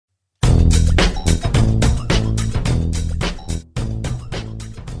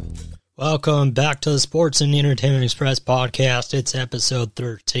Welcome back to the Sports and Entertainment Express podcast. It's episode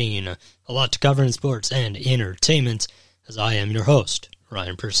 13. A lot to cover in sports and entertainment, as I am your host,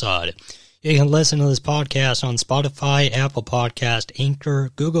 Ryan Prasad. You can listen to this podcast on Spotify, Apple Podcast, Anchor,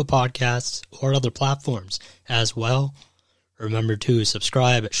 Google Podcasts, or other platforms as well. Remember to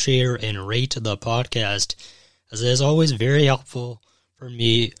subscribe, share, and rate the podcast, as it is always very helpful for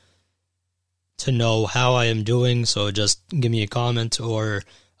me to know how I am doing. So just give me a comment or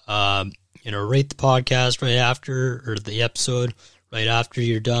rate the podcast right after, or the episode right after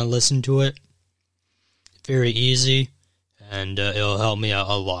you're done listening to it. Very easy, and it'll help me out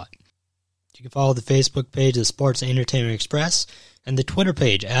a lot. You can follow the Facebook page of Sports and Entertainment Express and the Twitter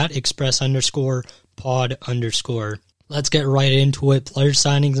page at @express_pod_. Let's get right into it. Player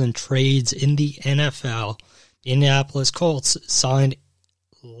signings and trades in the NFL. The Indianapolis Colts signed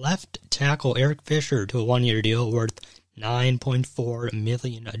left tackle Eric Fisher to a one-year deal worth $9.4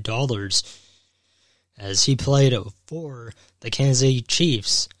 million as he played for the Kansas City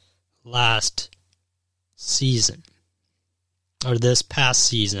Chiefs last season, or this past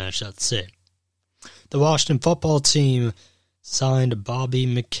season, I should say. The Washington football team signed Bobby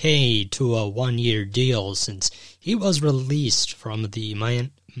McKay to a one-year deal since he was released from the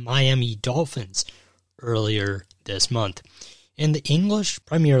Miami Dolphins earlier this month. In the English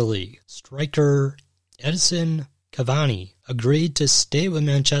Premier League, striker Edinson Cavani agreed to stay with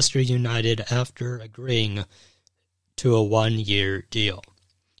Manchester United after agreeing to a one-year deal.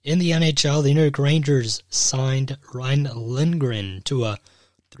 In the NHL, the New York Rangers signed Ryan Lindgren to a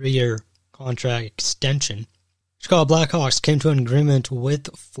 3-year contract extension. Chicago Blackhawks came to an agreement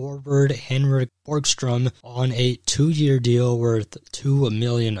with forward Henrik Borgstrom on a 2-year deal worth $2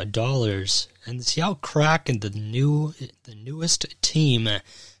 million. And the Seattle Kraken, the newest team,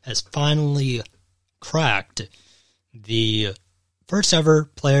 has finally cracked the first ever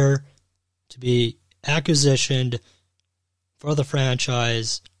player to be acquisitioned for the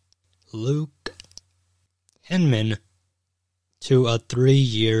franchise, Luke Henman, to a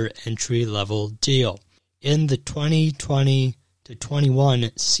 3-year entry-level deal. In the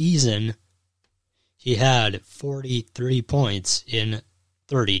 2020-21 season, he had 43 points in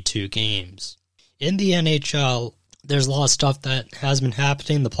 32 games. In the NHL, there's a lot of stuff that has been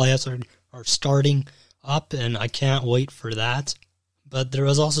happening. The playoffs are starting up, and I can't wait for that. But there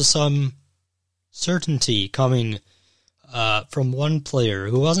was also some certainty coming from one player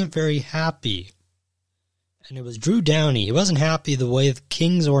who wasn't very happy, and it was Drew Downey. He wasn't happy the way the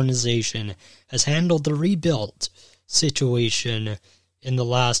Kings organization has handled the rebuild situation in the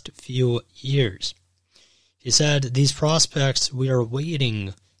last few years. He said, "These prospects we are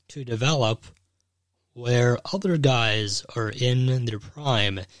waiting to develop where other guys are in their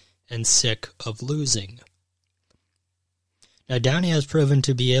prime and sick of losing." Now, Downey has proven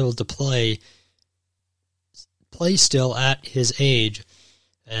to be able to play still at his age,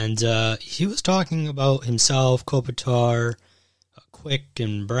 and he was talking about himself, Kopitar, Quick,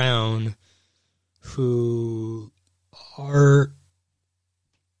 and Brown, who are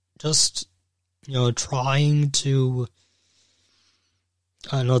just, trying to,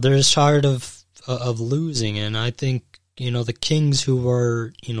 they're just tired of losing, and I think, the Kings, who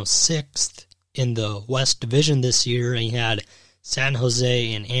were, 6th in the West Division this year, and he had San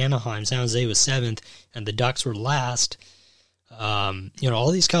Jose and Anaheim. San Jose was 7th, and the Ducks were last.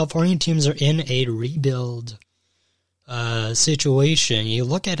 All these California teams are in a rebuild situation. You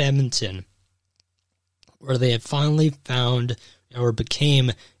look at Edmonton, where they have finally found or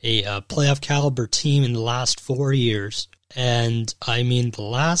became a playoff caliber team in the last 4 years. And, the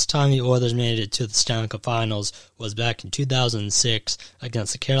last time the Oilers made it to the Stanley Cup Finals was back in 2006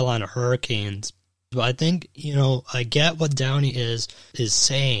 against the Carolina Hurricanes. But I think, I get what Downey is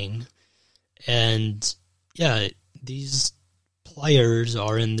saying. And, yeah, these players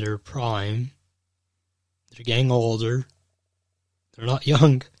are in their prime. They're getting older. They're not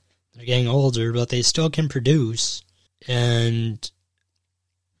young. They're getting older, but they still can produce. And,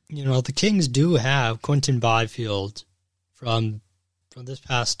 the Kings do have Quentin Byfield from this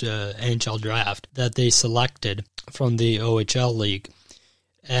past NHL draft that they selected from the OHL league.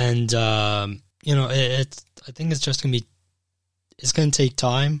 And, I think it's just going to be, it's going to take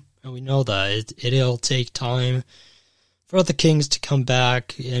time, and we know that. It'll take time for the Kings to come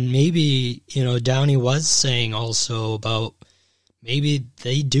back, and maybe, Downey was saying also about maybe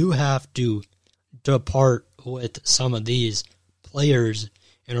they do have to depart with some of these players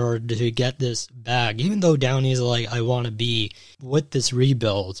in order to get this back. Even though Downey's like, I want to be with this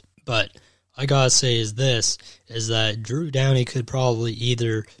rebuild, but I gotta say is that Drew Downey could probably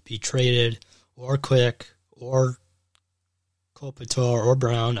either be traded or Quick or Kopitar or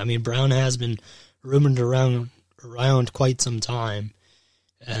Brown. I mean, Brown has been rumored around quite some time,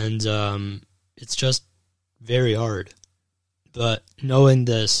 and it's just very hard. But knowing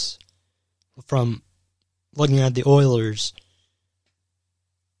this from looking at the Oilers,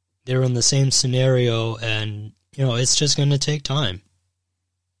 they're in the same scenario, and, it's just going to take time.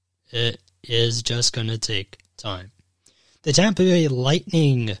 It is just going to take time. The Tampa Bay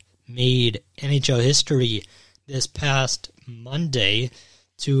Lightning made NHL history this past Monday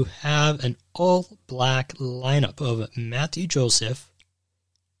to have an all-black lineup of Matthew Joseph,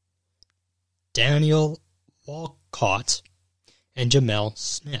 Daniel Walcott, and Jamel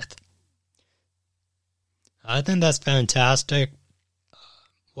Smith. I think that's fantastic.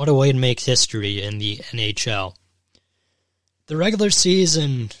 What a way to make history in the NHL. The regular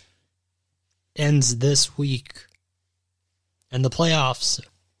season ends this week, and the playoffs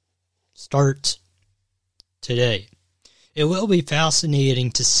start today. It will be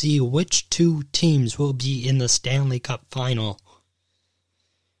fascinating to see which two teams will be in the Stanley Cup final,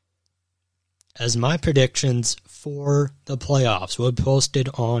 as my predictions for the playoffs will be posted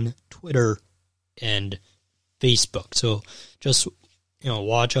on Twitter and Facebook. So just,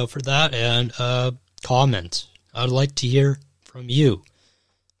 watch out for that and comment. I'd like to hear from you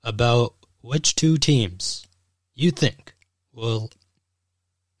about which two teams you think will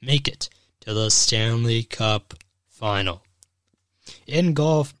make it to the Stanley Cup final. In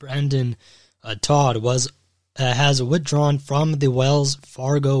golf, Brandon Todd has withdrawn from the Wells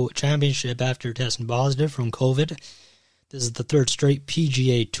Fargo Championship after testing positive from COVID. This is the third straight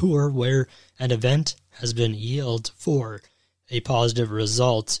PGA Tour where an event has been yielded for a positive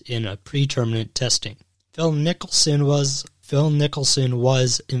result in a pre-tournament testing. Phil Mickelson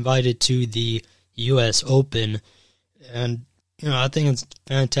was invited to the U.S. Open, and I think it's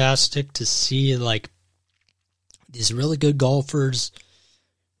fantastic to see these really good golfers,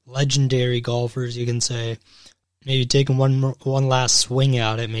 legendary golfers, you can say, maybe taking one last swing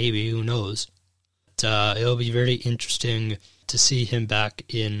at it. Maybe, who knows? But, it'll be very interesting to see him back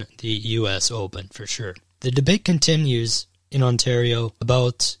in the U.S. Open for sure. The debate continues in Ontario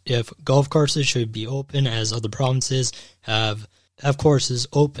about if golf courses should be open as other provinces have courses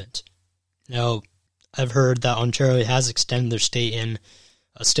opened. Now, I've heard that Ontario has extended their stay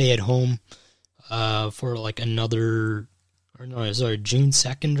at home for June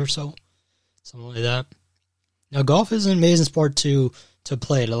 2nd or so, something like that. Now, golf is an amazing sport to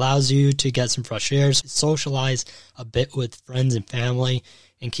play. It allows you to get some fresh air, socialize a bit with friends and family,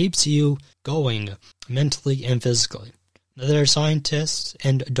 and keeps you going mentally and physically. Now, there are scientists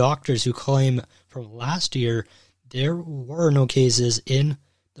and doctors who claim from last year there were no cases in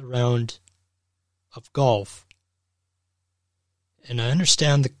the round of golf. And I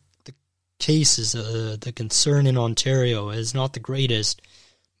understand the cases, the concern in Ontario is not the greatest,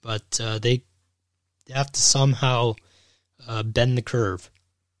 but they have to somehow bend the curve.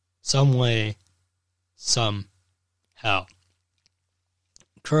 Some way, somehow.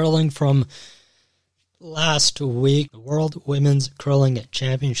 Curling from last week, the World Women's Curling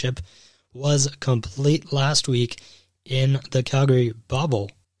Championship was complete last week in the Calgary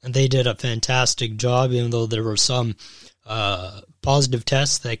bubble. And they did a fantastic job, even though there were some positive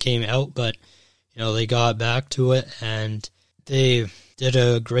tests that came out. But, they got back to it, and they did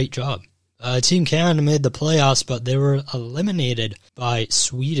a great job. Team Canada made the playoffs, but they were eliminated by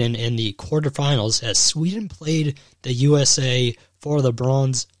Sweden in the quarterfinals as Sweden played the USA for the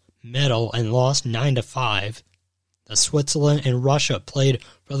bronze medal and lost 9-5. Switzerland and Russia played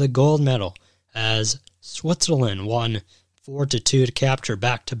for the gold medal as Switzerland won 4-2 to capture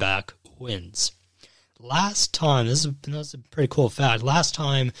back-to-back wins. Last time, this is a pretty cool fact, last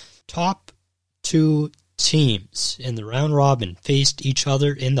time top two teams in the round robin faced each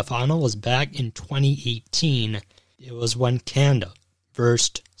other in the final was back in 2018. It was when Canada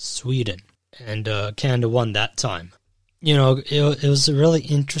versed Sweden, and Canada won that time. It was really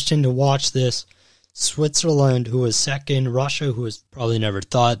interesting to watch this. Switzerland, who was second, Russia, who was probably never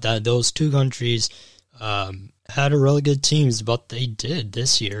thought that those two countries had a really good teams, but they did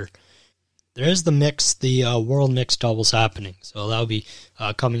this year. There is the World Mixed Doubles happening, so that'll be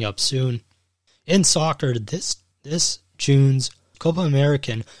coming up soon. In soccer, this June's Copa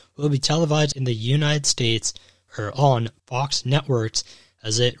American will be televised in the United States or on Fox Networks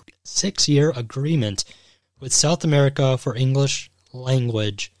as a 6-year agreement with South America for English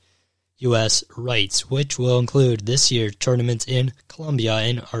language U.S. rights, which will include this year's tournaments in Colombia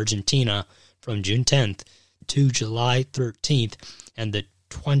and Argentina from June 10th to July 13th, and the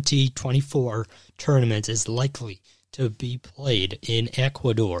 2024 tournament is likely to be played in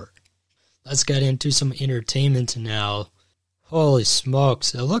Ecuador. Let's get into some entertainment now. Holy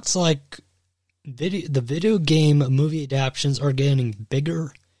smokes. It looks like the video game movie adaptations are getting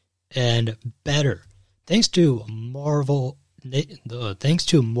bigger and better. Thanks to Mortal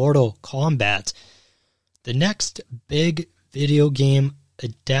Kombat, the next big video game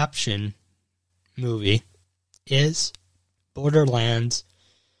adaptation movie is Borderlands,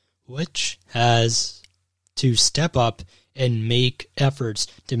 which has to step up and make efforts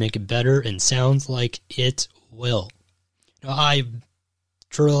to make it better, and sounds like it will. Now, I'm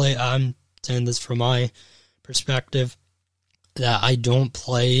saying this from my perspective, that I don't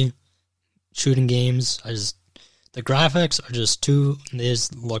play shooting games. The graphics are just they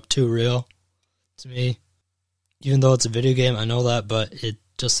just look too real to me. Even though it's a video game, I know that, but it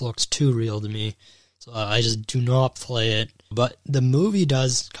just looks too real to me. So I just do not play it. But the movie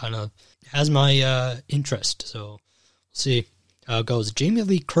does kind of has my interest. So we'll see how it goes. Jamie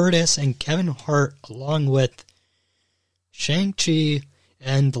Lee Curtis and Kevin Hart, along with Shang-Chi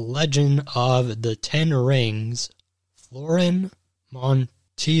and the Legend of the Ten Rings, Florin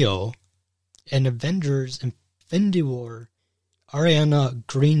Montijo, and Avengers Infinity War, Ariana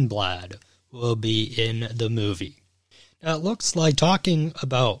Greenblatt will be in the movie. Now, it looks like, talking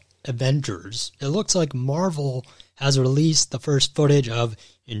about Avengers, it looks like Marvel has released the first footage of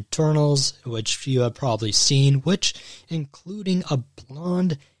Eternals, which you have probably seen, which including a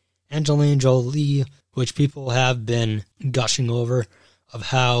blonde Angelina Jolie, which people have been gushing over of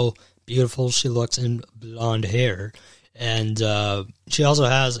how beautiful she looks in blonde hair. And she also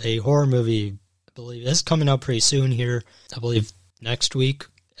has a horror movie, I believe, is coming out pretty soon here, I believe next week.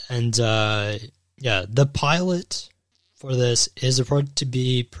 And the pilot for this is reported to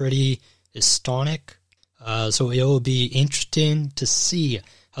be pretty historic. So it will be interesting to see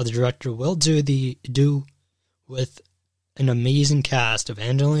how the director will do with an amazing cast of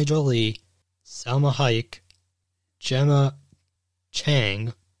Angelina Jolie, Salma Hayek, Gemma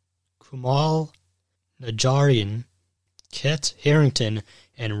Chang, Kumail Nanjiani, Kit Harington,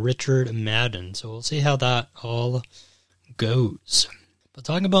 and Richard Madden. So we'll see how that all goes. But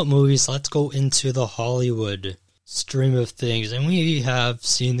talking about movies, let's go into the Hollywood stream of things. And we have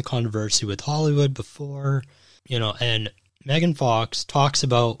seen the controversy with Hollywood before, and Megan Fox talks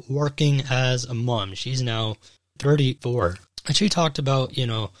about working as a mom. She's now 34. And she talked about,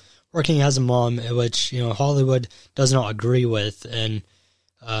 working as a mom, which, Hollywood does not agree with, and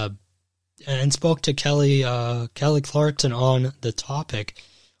spoke to Kelly Clarkson on the topic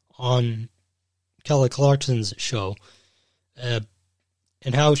on Kelly Clarkson's show, and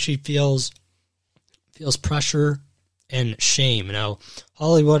how she feels pressure and shame. Now,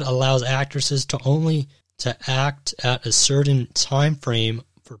 Hollywood allows actresses to act at a certain time frame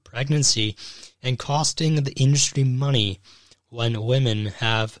for pregnancy, and costing the industry money when women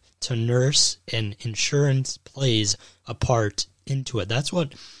have to nurse, and insurance plays a part into it. That's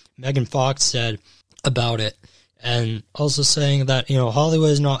what Megan Fox said about it, and also saying that,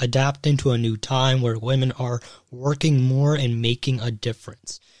 Hollywood is not adapting to a new time where women are working more and making a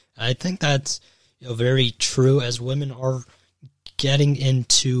difference. I think that's very true, as women are getting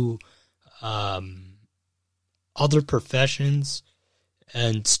into other professions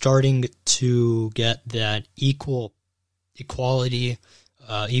and starting to get that equality,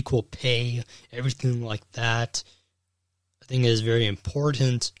 equal pay, everything like that. I think is very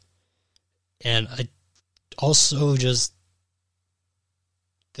important. And I also just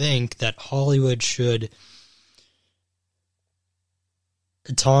think that Hollywood should,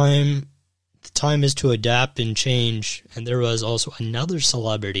 the time is to adapt and change. And there was also another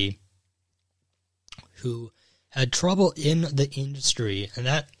celebrity who had trouble in the industry, and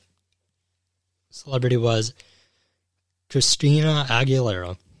that celebrity was Christina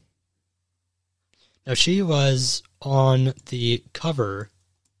Aguilera. Now, she was on the cover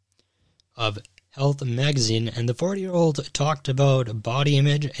of Health magazine, and the 40-year-old talked about body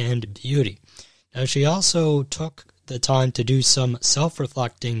image and beauty. Now, she also took the time to do some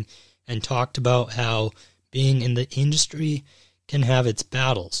self-reflecting and talked about how being in the industry can have its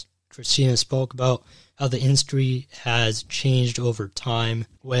battles. Christina spoke about how the industry has changed over time,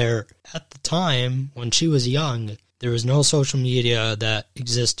 where at the time when she was young, there was no social media that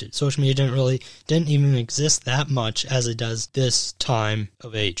existed. Social media didn't even exist that much as it does this time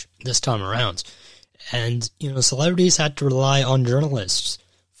of age, this time around. And, celebrities had to rely on journalists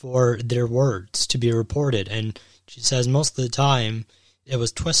for their words to be reported. And she says most of the time it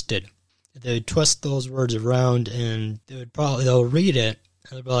was twisted. They would twist those words around, and they'll read it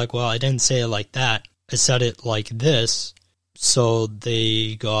and they'll be like, well, I didn't say it like that. I said it like this. So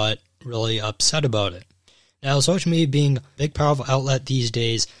they got really upset about it. Now, social media being a big, powerful outlet these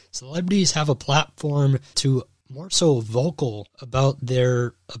days, celebrities have a platform to more so vocal about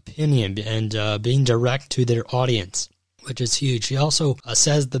their opinion and being direct to their audience, which is huge. She also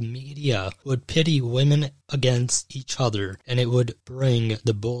says the media would pity women against each other, and it would bring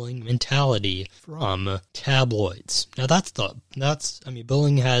the bullying mentality from tabloids. Now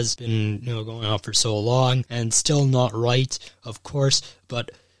bullying has been going on for so long, and still not right, of course.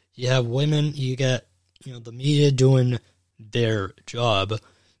 But you have women, you get the media doing their job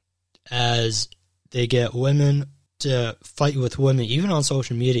as they get women to fight with women, even on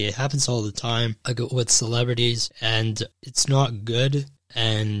social media. It happens all the time, like with celebrities, and it's not good,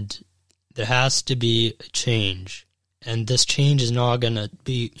 and there has to be a change. And this change is not going to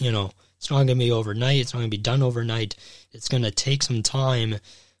be, it's not going to be overnight. It's not going to be done overnight. It's going to take some time,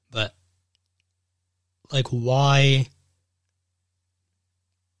 but why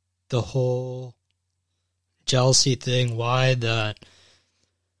the whole jealousy thing? Why that?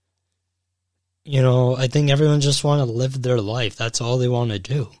 I think everyone just want to live their life. That's all they want to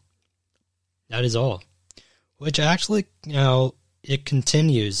do. That is all. Which actually, it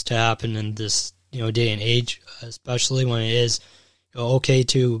continues to happen in this, day and age, especially when it is okay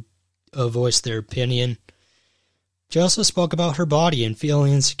to voice their opinion. She also spoke about her body and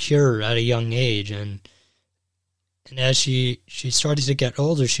feeling insecure at a young age, and as she started to get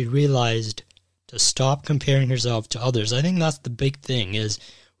older, she realized to stop comparing herself to others. I think that's the big thing, is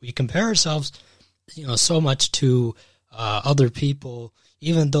we compare ourselves so much to other people,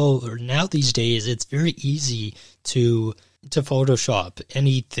 even though now these days it's very easy to Photoshop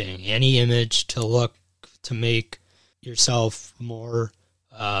anything, any image to make yourself more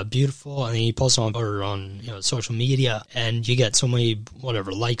beautiful, and then you post on social media, and you get so many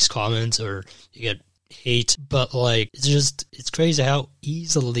likes, comments, or you get hate. But it's crazy how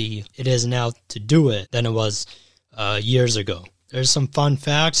easily it is now to do it than it was years ago. There's some fun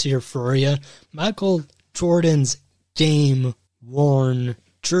facts here for you. Michael Jordan's game-worn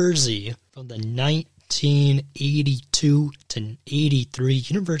jersey from the 1982 to 83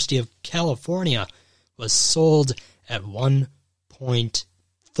 University of California was sold at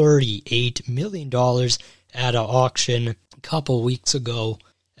 $1.38 million at an auction a couple weeks ago.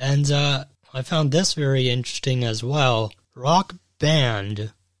 And I found this very interesting as well. Rock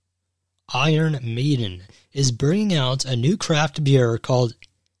band Iron Maiden is bringing out a new craft beer called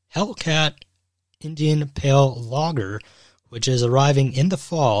Hellcat Indian Pale Lager, which is arriving in the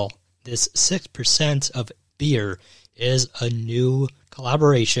fall. This 6% of beer is a new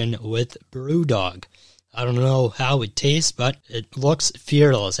collaboration with BrewDog. I don't know how it tastes, but it looks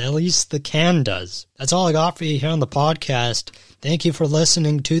fearless. At least the can does. That's all I got for you here on the podcast. Thank you for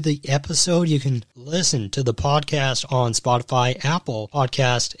listening to the episode. You can listen to the podcast on Spotify, Apple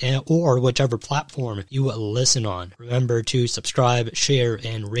Podcast, or whichever platform you listen on. Remember to subscribe, share,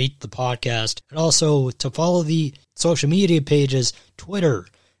 and rate the podcast. And also to follow the social media pages, Twitter,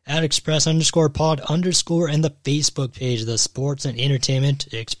 @Express_pod_, and the Facebook page, the Sports and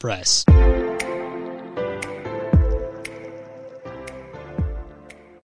Entertainment Express.